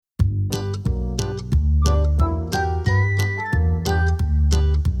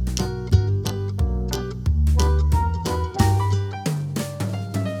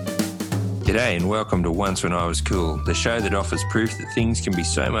G'day and welcome to Once When I Was Cool, the show that offers proof that things can be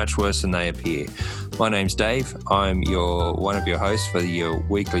so much worse than they appear. My name's Dave. I'm one of your hosts for your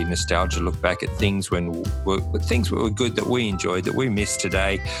weekly nostalgia look back at things things that were good that we enjoyed, that we missed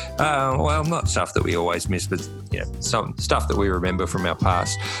today. Well, not stuff that we always miss, but some stuff that we remember from our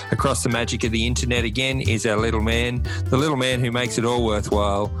past. Across the magic of the internet again is our little man, the little man who makes it all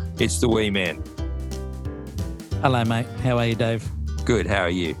worthwhile. It's the wee man. Hello, mate. How are you, Dave? Good. How are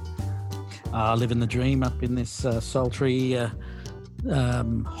you? Living the dream up in this sultry,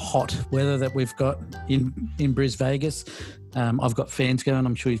 hot weather that we've got in Bris Vegas. I've got fans going.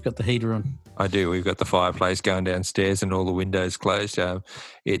 I'm sure you've got the heater on. I do. We've got the fireplace going downstairs and all the windows closed.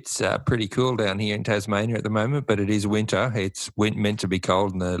 It's pretty cool down here in Tasmania at the moment, but it is winter. It's meant to be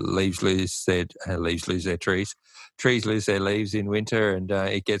cold, and the leaves lose their trees. Trees lose their leaves in winter, and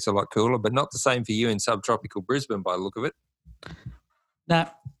it gets a lot cooler, but not the same for you in subtropical Brisbane by the look of it. No.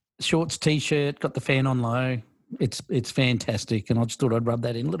 Shorts, t-shirt, got the fan on low. It's fantastic, and I just thought I'd rub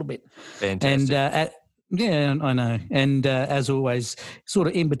that in a little bit. Fantastic. And yeah, I know. And as always, sort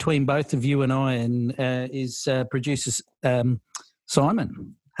of in between both of you and I, and is producer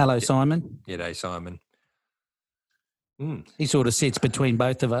Simon. Hello, Simon. G'day, Simon. He sort of sits between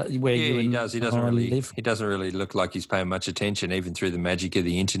both of us. Where you and he live. He doesn't really look like he's paying much attention, even through the magic of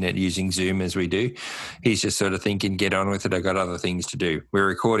the internet, using Zoom as we do. He's just sort of thinking, get on with it. I've got other things to do. We're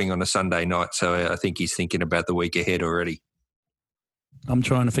recording on a Sunday night, so I think he's thinking about the week ahead already. I'm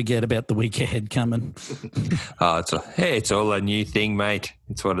trying to forget about the week ahead coming. It's all a new thing, mate.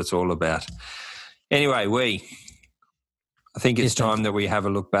 It's what it's all about. Anyway, I think it's time that we have a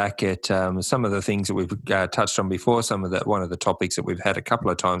look back at some of the things that we've touched on before, one of the topics that we've had a couple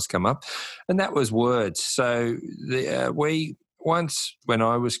of times come up, and that was words. So we once, when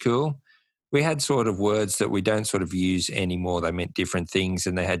I was cool, we had sort of words that we don't sort of use anymore. They meant different things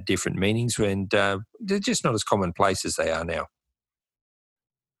and they had different meanings, and they're just not as commonplace as they are now.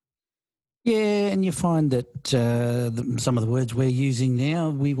 Yeah, and you find that some of the words we're using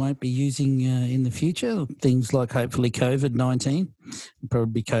now, we won't be using in the future. Things like hopefully COVID-19,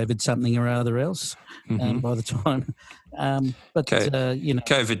 probably COVID something or other else by the time.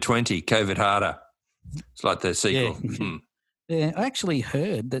 COVID-20, COVID harder. It's like the sequel. Yeah. Yeah, I actually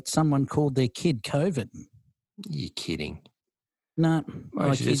heard that someone called their kid COVID. You're kidding. No.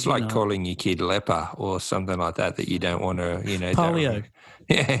 It's like calling your kid leper or something like that you don't want to, polio.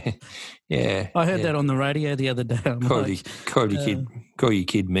 Yeah. I heard that on the radio the other day. Call your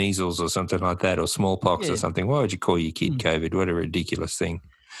kid measles or something like that, or smallpox or something. Why would you call your kid COVID? What a ridiculous thing.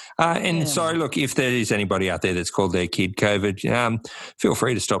 So, look, if there is anybody out there that's called their kid COVID, feel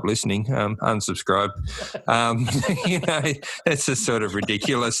free to stop listening, unsubscribe. That's the sort of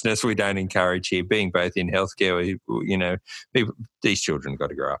ridiculousness we don't encourage here. Being both in healthcare, these children got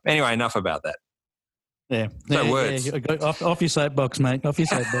to grow up. Anyway, enough about that. Yeah. Words. Yeah. Off your soapbox, mate. Off your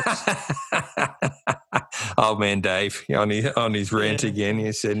soapbox. Old man Dave on his rant again.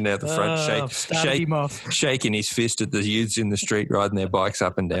 He's sitting out the front, shaking his fist at the youths in the street riding their bikes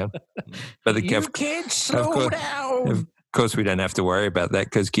up and down. But you kids, slow down. Of course, we don't have to worry about that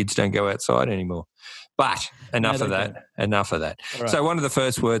because kids don't go outside anymore. But enough of that. Right. So one of the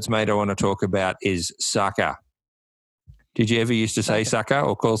first words, mate, I want to talk about is sucker. Did you ever used to say sucker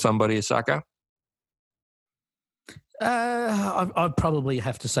or call somebody a sucker? I'd probably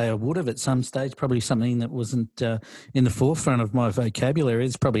have to say I would have at some stage, probably something that wasn't in the forefront of my vocabulary.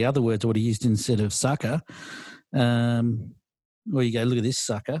 There's probably other words I would have used instead of sucker. Where you go, look at this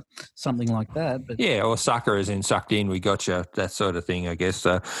sucker, something like that. But yeah, or sucker as in sucked in, we got you, that sort of thing, I guess.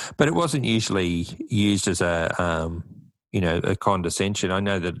 But it wasn't usually used as a condescension. I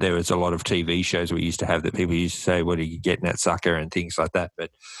know that there was a lot of TV shows we used to have that people used to say, what are you getting at, sucker, and things like that.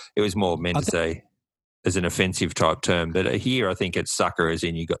 But it was more meant to say as an offensive type term. But here I think it's sucker as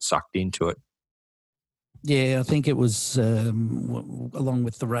in you got sucked into it. Yeah, I think it was along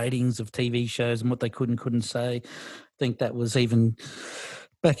with the ratings of TV shows and what they could and couldn't say. I think that was even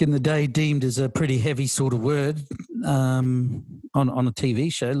back in the day deemed as a pretty heavy sort of word on a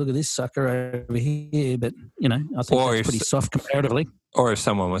TV show. Look at this sucker over here. But, I think that's pretty soft comparatively. Or if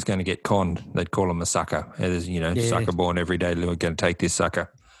someone was going to get conned, they'd call them a sucker. There's, sucker born every day, we're going to take this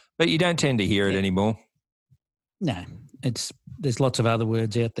sucker. But you don't tend to hear it anymore. No, there's lots of other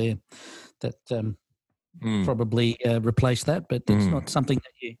words out there that probably replace that, but it's not something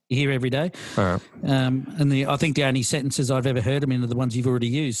that you hear every day. All right. I think the only sentences I've ever heard them in are the ones you've already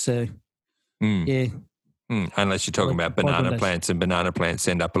used. So, yeah. Unless you're talking about banana plants, and banana plants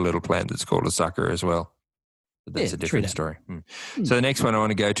send up a little plant that's called a sucker as well. But that's a different story. So the next one I want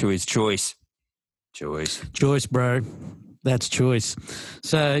to go to is choice. Choice, bro. That's choice.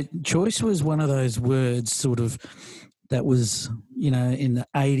 So choice was one of those words sort of that was, in the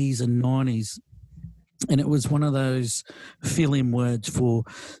 80s and 90s. And it was one of those fill-in words for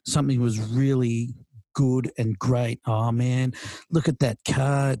something was really good and great. Oh, man, look at that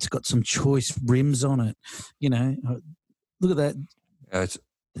car. It's got some choice rims on it. Look at that.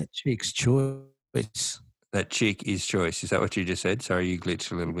 That chick's choice. That chick is choice. Is that what you just said? Sorry, you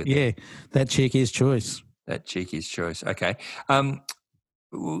glitched a little bit. Yeah, that chick is choice. That chick is choice. Okay.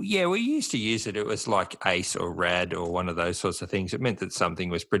 Yeah, we used to use it. It was like ace or rad or one of those sorts of things. It meant that something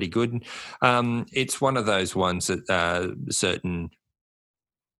was pretty good. It's one of those ones that certain...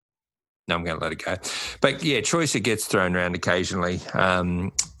 No, I'm going to let it go. But, yeah, choice, it gets thrown around occasionally.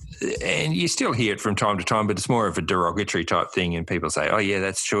 And you still hear it from time to time, but it's more of a derogatory type thing. And people say, oh, yeah,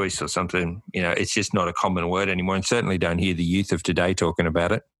 that's choice or something. It's just not a common word anymore. And certainly don't hear the youth of today talking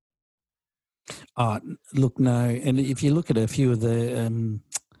about it. Look, no. And if you look at a few of the,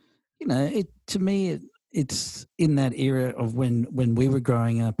 to me, it's in that era of when we were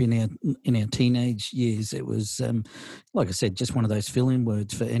growing up in our teenage years. It was, like I said, just one of those fill-in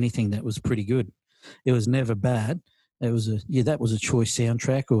words for anything that was pretty good. It was never bad. It was that was a choice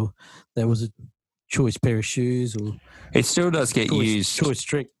soundtrack, or that was a choice pair of shoes, or it still does get used. Choice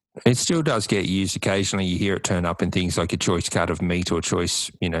trick. It still does get used occasionally. You hear it turn up in things like a choice cut of meat or choice,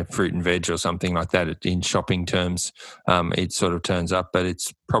 fruit and veg or something like that. In shopping terms, it sort of turns up, but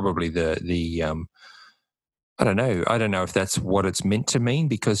it's probably the I don't know. I don't know if that's what it's meant to mean,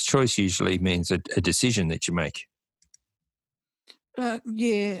 because choice usually means a decision that you make.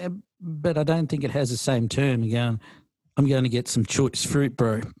 Yeah, but I don't think it has the same term. I'm going to get some choice fruit,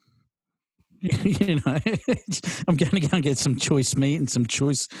 bro. I'm going to go and get some choice meat and some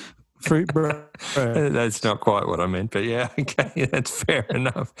choice fruit, bro. That's not quite what I meant, but yeah, okay, that's fair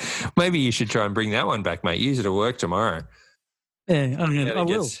enough. Maybe you should try and bring that one back, mate. Use it at work tomorrow. Yeah, I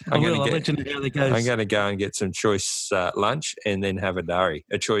will. I'll let you know how that goes. I'm going to go and get some choice lunch and then have a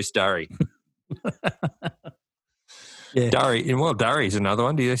choice durry. Yeah. Durry, well, durry is another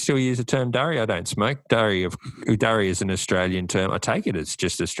one. Do they still use the term durry? I don't smoke. Durry is an Australian term. I take it it's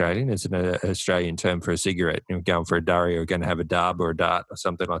just Australian. It's an Australian term for a cigarette. You're going for a durry or going to have a darb or a dart or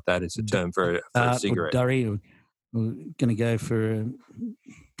something like that. It's a term for a cigarette. Durry, or going to go for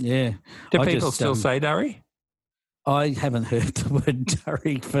yeah. Do people still say durry? I haven't heard the word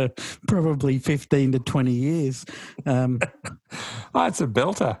durry for probably 15 to 20 years. It's a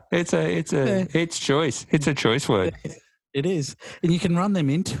belter. It's choice. It's a choice word. It is. And you can run them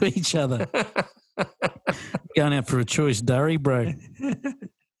into each other. Going out for a choice durry, bro.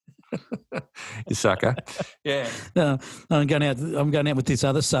 You sucker. Yeah. No, I'm going out with this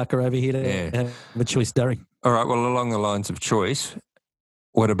other sucker over here to have a choice durry. All right. Well, along the lines of choice,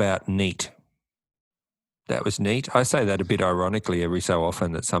 what about neat? That was neat. I say that a bit ironically every so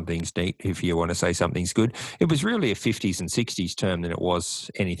often, that something's neat if you want to say something's good. It was really a 50s and 60s term than it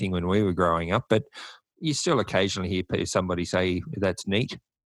was anything when we were growing up, but you still occasionally hear somebody say that's neat.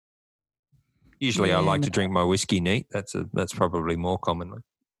 Usually I like to drink my whiskey neat. That's probably more commonly.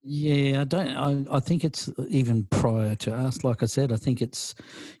 Yeah, I think it's even prior to us. Like I said, I think it's,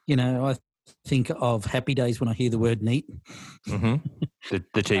 I think of Happy Days when I hear the word neat. Mm-hmm.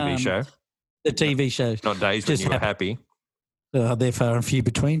 The TV show. The TV show. Not days when you were happy. They're far and few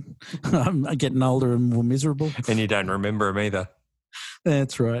between. I'm getting older and more miserable. And you don't remember them either.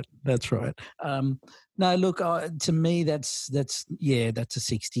 That's right. No, look, to me, that's a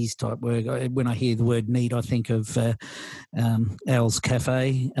 60s type word. When I hear the word neat, I think of Al's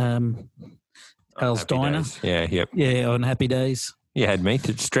Cafe, Al's Diner. Days. Yeah, yep. Yeah, on Happy Days. You had me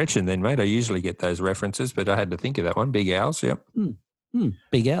stretching then, mate. I usually get those references, but I had to think of that one. Big Al's, yep.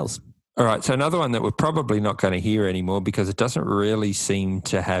 Big Al's. All right, so another one that we're probably not going to hear anymore because it doesn't really seem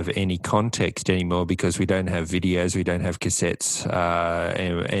to have any context anymore because we don't have videos, we don't have cassettes,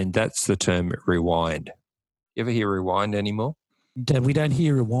 and that's the term rewind. You ever hear rewind anymore? We don't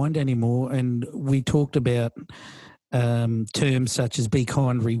hear rewind anymore, and we talked about terms such as Be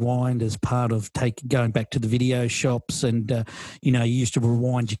Kind Rewind as part of going back to the video shops, and you used to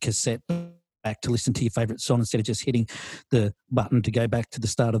rewind your cassette back to listen to your favourite song instead of just hitting the button to go back to the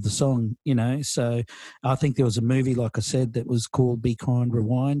start of the song, So I think there was a movie, like I said, that was called Be Kind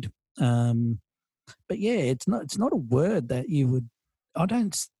Rewind. But yeah, it's not a word that you would. I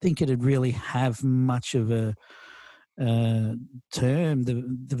don't think it'd really have much of a term. The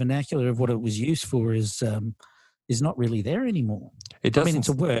vernacular of what it was used for is not really there anymore. It doesn't. I mean, it's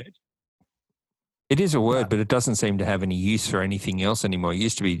a word. It is a word, but it doesn't seem to have any use for anything else anymore. It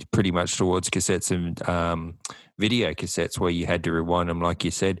used to be pretty much towards cassettes and video cassettes where you had to rewind them, like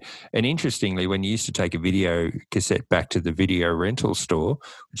you said. And interestingly, when you used to take a video cassette back to the video rental store,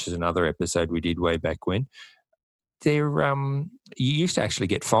 which is another episode we did way back when, there you used to actually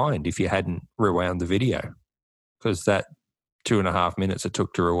get fined if you hadn't rewound the video, because that 2.5 minutes it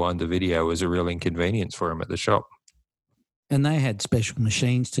took to rewind the video was a real inconvenience for them at the shop. And they had special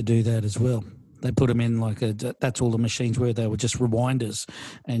machines to do that as well. They put them in that's all the machines were. They were just rewinders,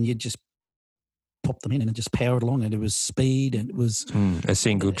 and you'd just pop them in and it just powered along, and it was speed, and it was a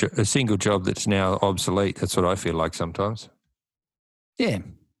single job that's now obsolete. That's what I feel like sometimes. Yeah.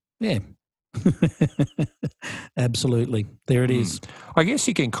 Absolutely. There it is. I guess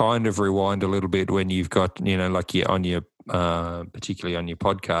you can kind of rewind a little bit when you've got, like on your particularly on your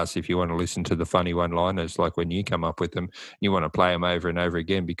podcast, if you want to listen to the funny one-liners, like when you come up with them, you want to play them over and over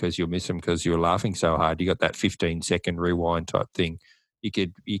again because you'll miss them because you're laughing so hard. You got that 15-second rewind type thing. You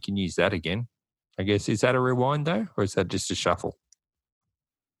can use that again. I guess, is that a rewind though, or is that just a shuffle?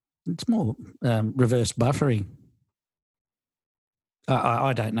 It's more reverse buffering.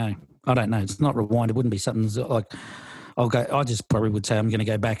 I don't know. It's not rewind. It wouldn't be something like I just probably would say I'm going to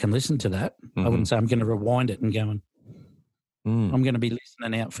go back and listen to that. I wouldn't say I'm going to rewind it and go and I'm going to be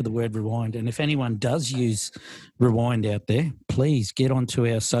listening out for the word rewind. And if anyone does use rewind out there, please get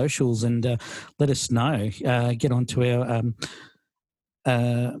onto our socials and let us know. Get onto our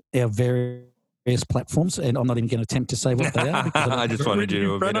various platforms, and I'm not even going to attempt to say what they are. I just wanted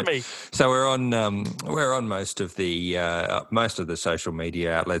you to admit it. So we're on most of the social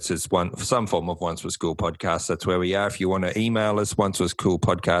media outlets as some form of Once Was Cool podcast. That's where we are. If you want to email us,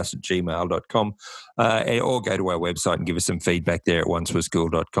 oncewascoolpodcast@gmail.com, or go to our website and give us some feedback there at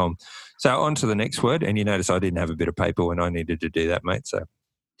oncewascool.com. So on to the next word. And you notice I didn't have a bit of paper when I needed to do that, mate. So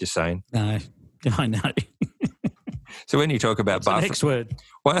just saying. No, I know. So when you talk about buffering, next word.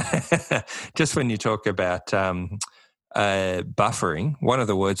 Well, just when you talk about buffering, one of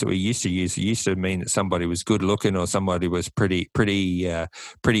the words that we used to use used to mean that somebody was good looking or somebody was pretty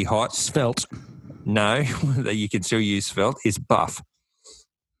hot. Svelte. No, that you can still use svelte is buff.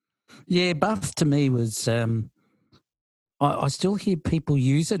 Yeah, buff to me was. I still hear people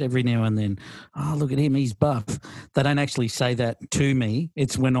use it every now and then. Oh, look at him, he's buff. They don't actually say that to me.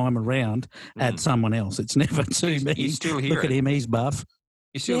 It's when I'm around at someone else. It's never to me. You still hear look at him, he's buff.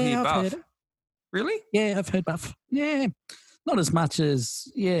 You still hear buff? Heard it. Really? Yeah, I've heard buff. Yeah, not as much as,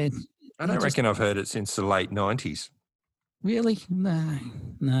 I don't reckon I've heard it since the late 90s. Really?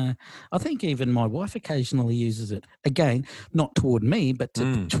 No. I think even my wife occasionally uses it. Again, not toward me, but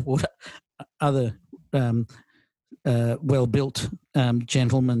toward other well-built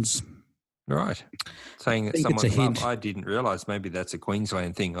gentlemen's. Right. Saying that someone's buff. I didn't realise maybe that's a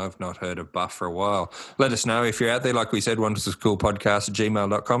Queensland thing. I've not heard of buff for a while. Let us know if you're out there. Like we said,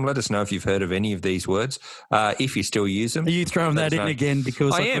 oncewascoolpodcast@gmail.com. Let us know if you've heard of any of these words. If you still use them. Are you throwing that in again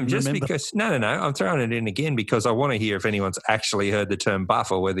because I am? Just remember. Because no. I'm throwing it in again because I want to hear if anyone's actually heard the term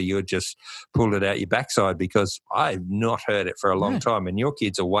buff or whether you just pulled it out your backside, because I've not heard it for a long time, and your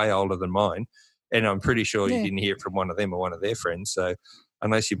kids are way older than mine. And I'm pretty sure you didn't hear it from one of them or one of their friends. So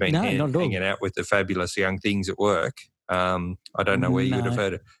unless you've been hanging out with the fabulous young things at work, I don't know where you would have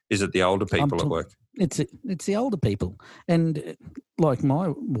heard it. Is it the older people at work? It's the older people. And like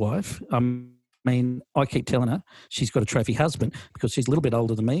my wife, I keep telling her she's got a trophy husband because she's a little bit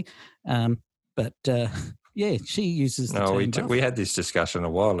older than me. She uses the term buff. We had this discussion a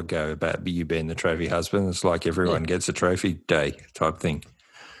while ago about you being the trophy husband. It's like everyone gets a trophy day type thing.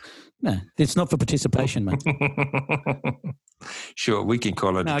 No, it's not for participation, mate. Sure, we can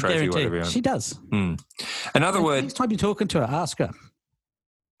call it a trophy, whatever you want. She does. Another word. Next time you're talking to her, ask her.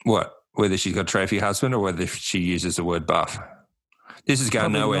 What? Whether she's got a trophy husband or whether she uses the word buff. This is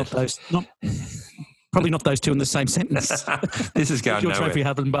going nowhere. Probably not those two in the same sentence. This is going nowhere. Trophy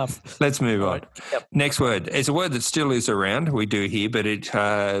husband buff. Let's move on. Yep. Next word. It's a word that still is around. We do here, but it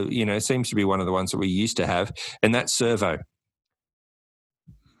seems to be one of the ones that we used to have, and that's servo.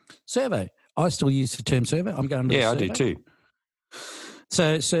 Servo. I still use the term servo. I'm going to I do too.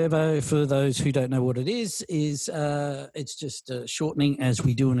 So servo, for those who don't know what it is it's just shortening, as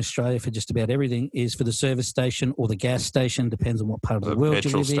we do in Australia for just about everything, is for the service station or the gas station, depends on what part of the world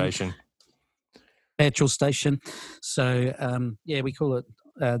you live in. Petrol station. So, we call it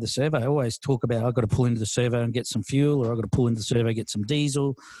the servo. I always talk about I've got to pull into the servo and get some fuel, or I've got to pull into the servo and get some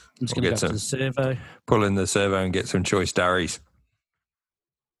diesel. I'm just going to go to the servo. Pull in the servo and get some choice durries.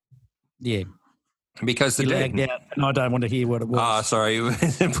 Yeah. Because the You dude, lagged out, and I don't want to hear what it was. oh, sorry,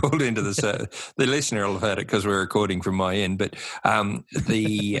 pulled into the listener will have heard it because we're recording from my end. But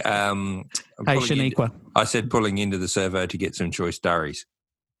Hey, Shaniqua. I said pulling into the servo to get some choice durries.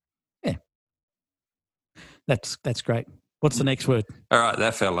 Yeah, that's great. What's the next word? All right,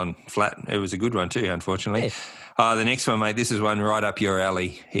 that fell on flat. It was a good one too, unfortunately. Yeah. The next one, mate, this is one right up your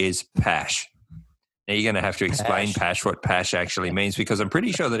alley. Here's pash. Now, you're going to have to explain pash, what pash actually means, because I'm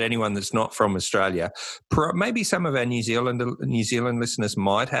pretty sure that anyone that's not from Australia, maybe some of our New Zealand listeners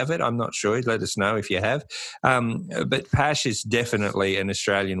might have it. I'm not sure. Let us know if you have. But pash is definitely an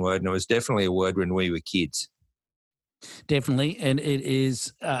Australian word, and it was definitely a word when we were kids. Definitely, and it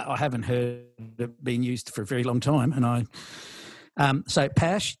is. I haven't heard it being used for a very long time, and so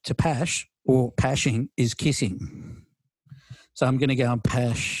pash to pash or pashing is kissing. So I'm going to go and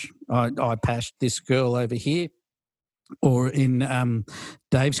pash. I pashed this girl over here, or in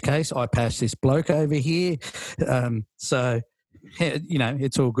Dave's case, I pashed this bloke over here. So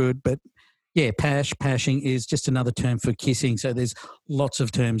it's all good, but. Yeah, pashing is just another term for kissing. So there's lots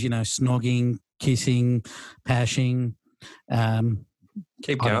of terms, snogging, kissing, pashing.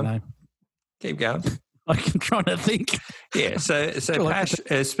 Keep going. Keep going. I'm trying to think. Yeah, so pash,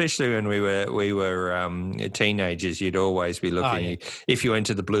 especially when we were teenagers, you'd always be looking. If you went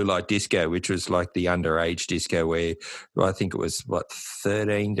to the blue light disco, which was like the underage disco, where I think it was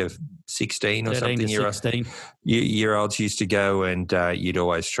 13 to 16 or 13 something. 16. Year olds used to go, and you'd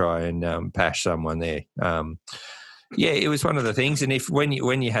always try and pash someone there. Yeah, it was one of the things. And when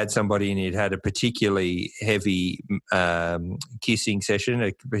you had somebody and you'd had a particularly heavy kissing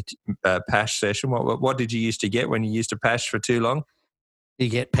session, a pash session, what did you used to get when you used to pash for too long? You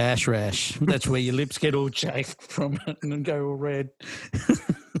get pash rash. That's where your lips get all chafed from it and go all red.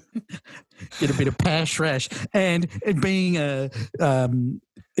 Get a bit of pash rash. And being if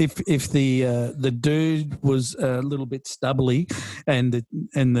the dude was a little bit stubbly, and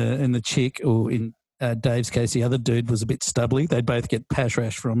the chick, or in Dave's case, the other dude was a bit stubbly, they'd both get pash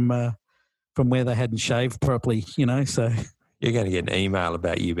rash from where they hadn't shaved properly, So you're going to get an email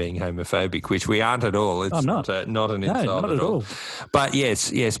about you being homophobic, which we aren't at all. It's not an insult not at all. But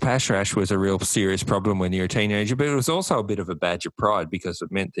yes, pash rash was a real serious problem when you were a teenager, but it was also a bit of a badge of pride, because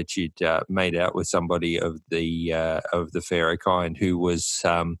it meant that you'd made out with somebody of the fairer kind who was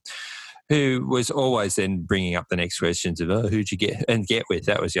always then bringing up the next questions of, who'd you get with?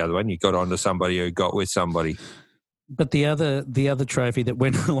 That was the other one. You got onto somebody who got with somebody. But the other trophy that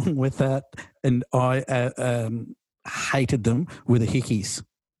went along with that, and I hated them, were the hickeys.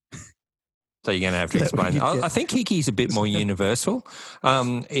 So you're going to have to explain. I think hickey's a bit more universal.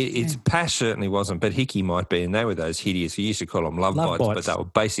 Pash certainly wasn't, but hickey might be, and they were those hideous. We used to call them love bites, but they were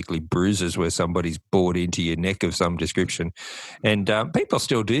basically bruises where somebody's bored into your neck of some description. And people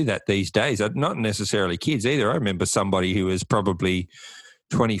still do that these days, not necessarily kids either. I remember somebody who was probably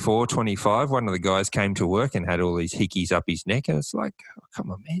 24, 25, one of the guys came to work and had all these hickeys up his neck, and it's like, oh, come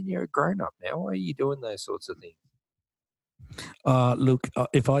on, man, you're a grown-up now. Why are you doing those sorts of things? Look,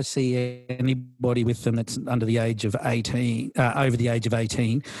 if I see anybody with them that's under the age of 18, over the age of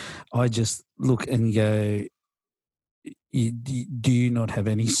 18, I just look and go, do you not have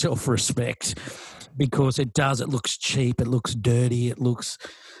any self-respect? Because it looks cheap, it looks dirty, it looks...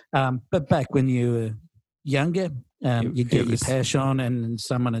 but back when you were younger, you'd get your pash on, and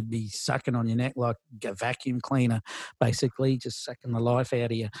someone would be sucking on your neck like a vacuum cleaner, basically, just sucking the life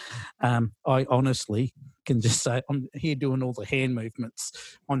out of you. I honestly can just say, I'm here doing all the hand movements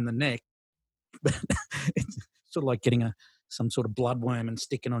on the neck, but it's sort of like getting some sort of bloodworm and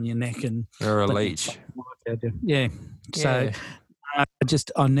sticking on your neck. Or a leech. Yeah. So I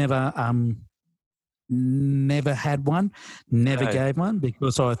never had one, gave one,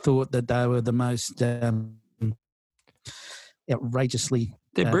 because I thought that they were the most outrageously...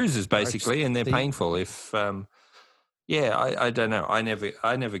 They're bruises, basically, and they're painful. If... I don't know. I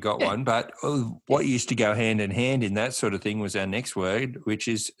never got one, but what used to go hand in hand in that sort of thing was our next word, which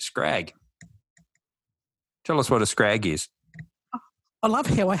is scrag. Tell us what a scrag is. I love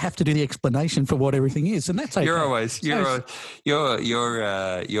how I have to do the explanation for what everything is, and that's okay. Your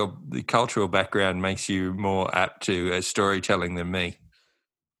cultural background makes you more apt to storytelling than me.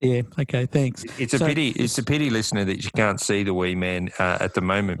 Yeah. Okay. Thanks. It's a pity. It's a pity, listener, that you can't see the wee man at the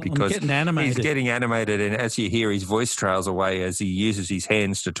moment, because he's getting animated, and as you hear, his voice trails away as he uses his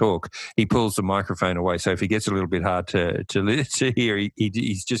hands to talk. He pulls the microphone away, so if it gets a little bit hard to hear,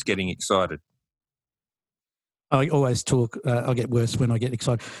 he's just getting excited. I always talk. I get worse when I get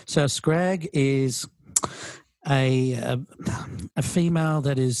excited. So scrag is a female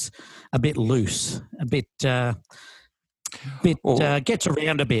that is a bit loose, a bit gets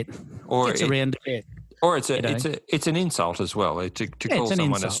around a bit. or gets around it. Or it's an insult as well. To call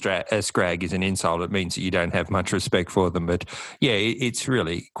someone a scrag is an insult. It means that you don't have much respect for them. But yeah, it's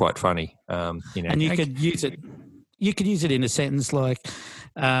really quite funny. And you could use it. You could use it in a sentence like,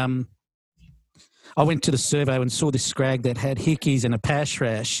 I went to the servo and saw this scrag that had hickeys and a pash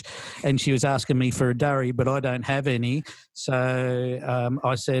rash, and she was asking me for a durry, but I don't have any. So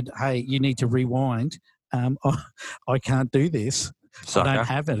I said, "Hey, you need to rewind. I can't do this. Sucker. I don't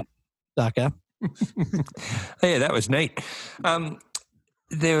have it, sucker." Yeah, that was neat.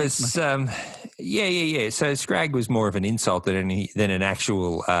 There was, So scrag was more of an insult than an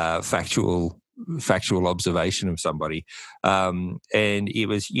actual factual observation of somebody, and it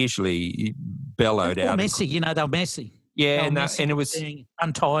was usually bellowed out. Messy, they were messy. Yeah, and it was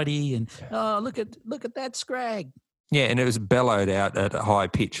untidy, and look at that scrag. Yeah, and it was bellowed out at a high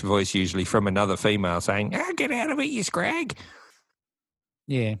pitched voice, usually from another female, saying, "Get out of it, you scrag."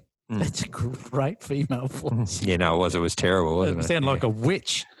 Yeah. That's a great female voice. Yeah, no, it was terrible, wasn't it? It sounded like a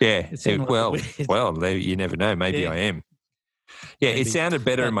witch. Yeah. You never know. Maybe I am. Yeah, maybe. It sounded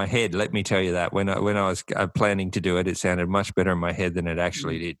better in my head, let me tell you that. When I was planning to do it, it sounded much better in my head than it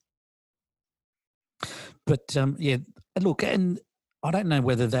actually did. But, look, and I don't know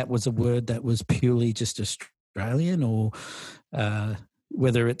whether that was a word that was purely just Australian or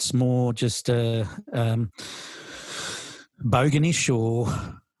whether it's more just boganish or...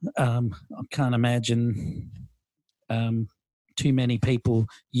 I can't imagine too many people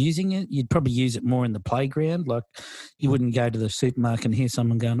using it. You'd probably use it more in the playground. Like you wouldn't go to the supermarket and hear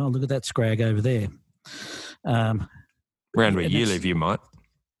someone going, "Oh, look at that scrag over there." Around where you live, you might.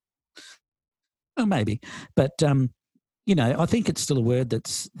 Oh, maybe. But, I think it's still a word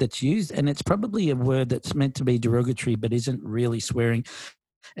that's used, and it's probably a word that's meant to be derogatory but isn't really swearing.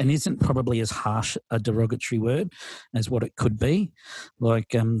 And isn't probably as harsh a derogatory word as what it could be,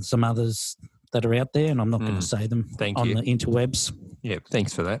 like some others that are out there, and I'm not going to say them the interwebs. Yeah,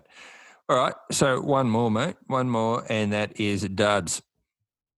 thanks for that. All right, so one more, mate. One more, and that is duds.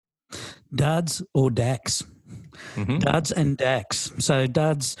 Duds or dacks. Mm-hmm. Duds and dacks. So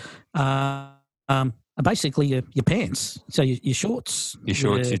duds are basically your pants. So your shorts. Your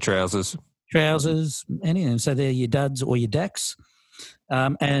shorts, your trousers. Trousers, anything. So they're your duds or your dacks.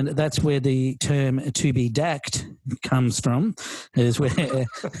 And that's where the term "to be dacked" comes from. Is where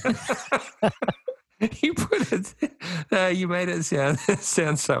you put it. You made it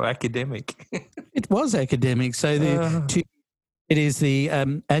sound so academic. It was academic. So it is the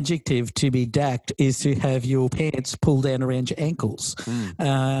adjective "to be dacked" is to have your pants pulled down around your ankles.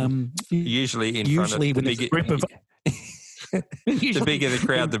 Usually front of the bigger the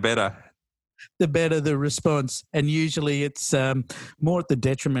crowd, the better. The better the response. And usually it's more at the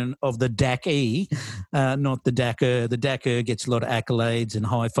detriment of the dackee, not the dacker. The dacker gets a lot of accolades and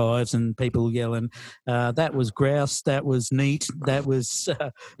high fives and people yelling, "That was grouse, that was neat, that was..."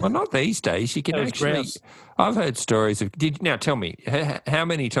 Well, not these days. You can actually... Grouse. I've heard stories of... Now tell me, how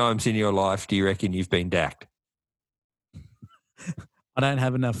many times in your life do you reckon you've been dacked? I don't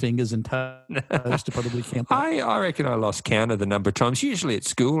have enough fingers and toes to probably count that. I reckon I lost count of the number of times, usually at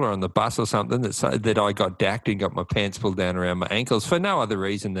school or on the bus or something, that I got dacked and got my pants pulled down around my ankles for no other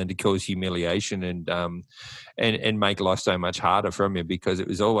reason than to cause humiliation and make life so much harder from you, because it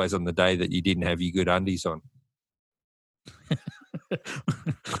was always on the day that you didn't have your good undies on.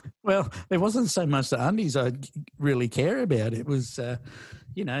 Well, it wasn't so much the undies I really care about. It was...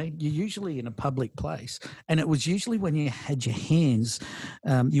 you're usually in a public place, and it was usually when you had your hands,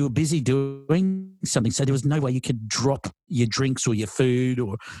 you were busy doing something, so there was no way you could drop your drinks or your food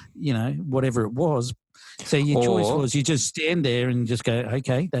or, whatever it was. So your choice was you just stand there and just go,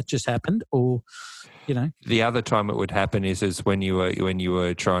 "Okay, that just happened," or... The other time it would happen is when you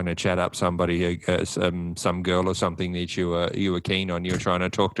were trying to chat up somebody, some girl or something that you were keen on. You were trying to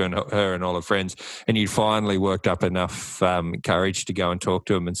talk to her and all her friends, and you'd finally worked up enough courage to go and talk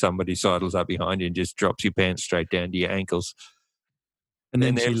to them, and somebody sidles up behind you and just drops your pants straight down to your ankles. And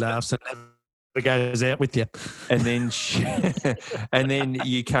then she laughs and never goes out with you. And then and then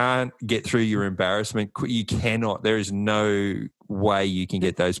you can't get through your embarrassment. You cannot. There is no way you can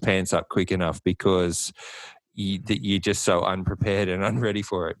get those pants up quick enough because you're just so unprepared and unready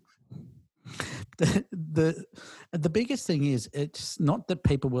for it. The biggest thing is, it's not that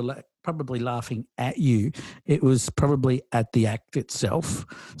people were probably laughing at you. It was probably at the act itself.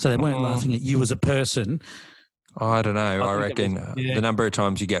 So they weren't laughing at you as a person. I don't know. I think it reckon was- the number of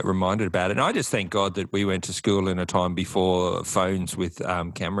times you get reminded about it. And I just thank God that we went to school in a time before phones with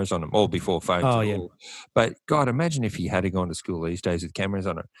cameras on them, or before phones Oh, at yeah. all. But God, imagine if you had gone to school these days with cameras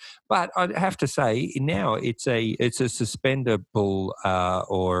on it. But I'd have to say now it's a suspendable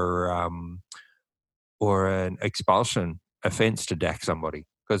or an expulsion offence to DAC somebody,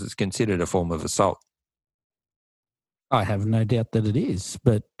 because it's considered a form of assault. I have no doubt that it is,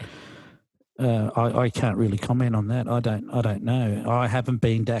 but I can't really comment on that. I don't know. I haven't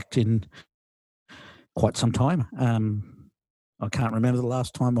been DAC'd in quite some time. I can't remember the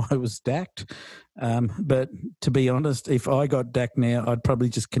last time I was DAC'd. But to be honest, if I got DAC'd now, I'd probably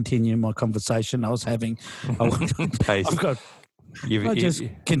just continue my conversation I was having. Just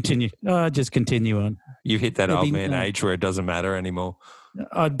continue on. You've hit that old man age where it doesn't matter anymore.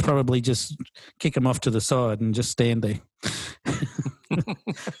 I'd probably just kick him off to the side and just stand there.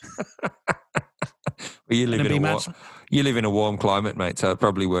 Well, you live in a warm climate, mate, so it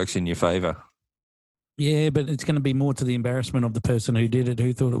probably works in your favour. Yeah, but it's going to be more to the embarrassment of the person who did it,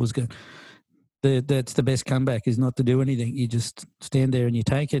 who thought it was good. That's the best comeback, is not to do anything. You just stand there and you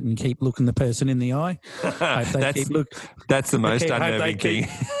take it and keep looking the person in the eye. That's the most unnerving thing.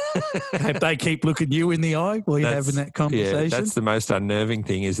 Hope they keep looking you in the eye while you're having that conversation. Yeah, that's the most unnerving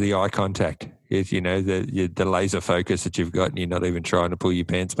thing, is the eye contact. Is, the laser focus that you've got, and you're not even trying to pull your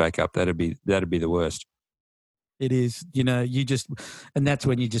pants back up. That'd be the worst. It is. And that's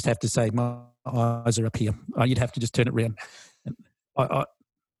when you just have to say, my eyes are up here. You'd have to just turn it around.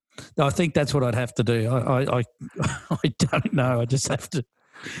 I think that's what I'd have to do. I don't know. I just have to.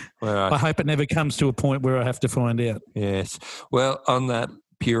 Well, I hope it never comes to a point where I have to find out. Yes. Well, on that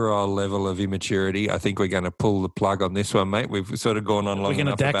puerile level of immaturity, I think we're going to pull the plug on this one, mate. We've sort of gone on long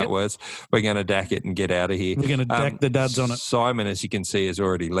enough about words. We're going to DAC it and get out of here. We're going to DAC the duds on it. Simon, as you can see, has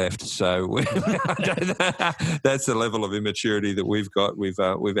already left. So that's the level of immaturity that we've got. We've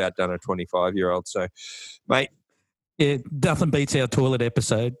outdone a 25-year-old. So, mate. Yeah, nothing beats our toilet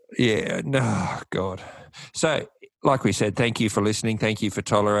episode. Yeah, no, God. So, like we said, thank you for listening. Thank you for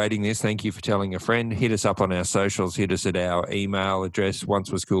tolerating this. Thank you for telling a friend. Hit us up on our socials. Hit us at our email address,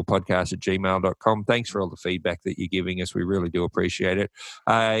 oncewascoolpodcast@gmail.com. Thanks for all the feedback that you're giving us. We really do appreciate it.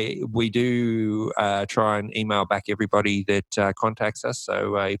 We do try and email back everybody that contacts us.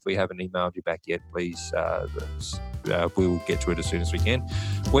 So if we haven't emailed you back yet, please, we'll get to it as soon as we can.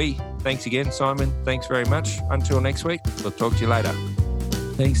 Thanks again, Simon. Thanks very much. Until next week, we'll talk to you later.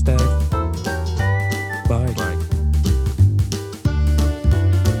 Thanks, Dave. Bye. Bye.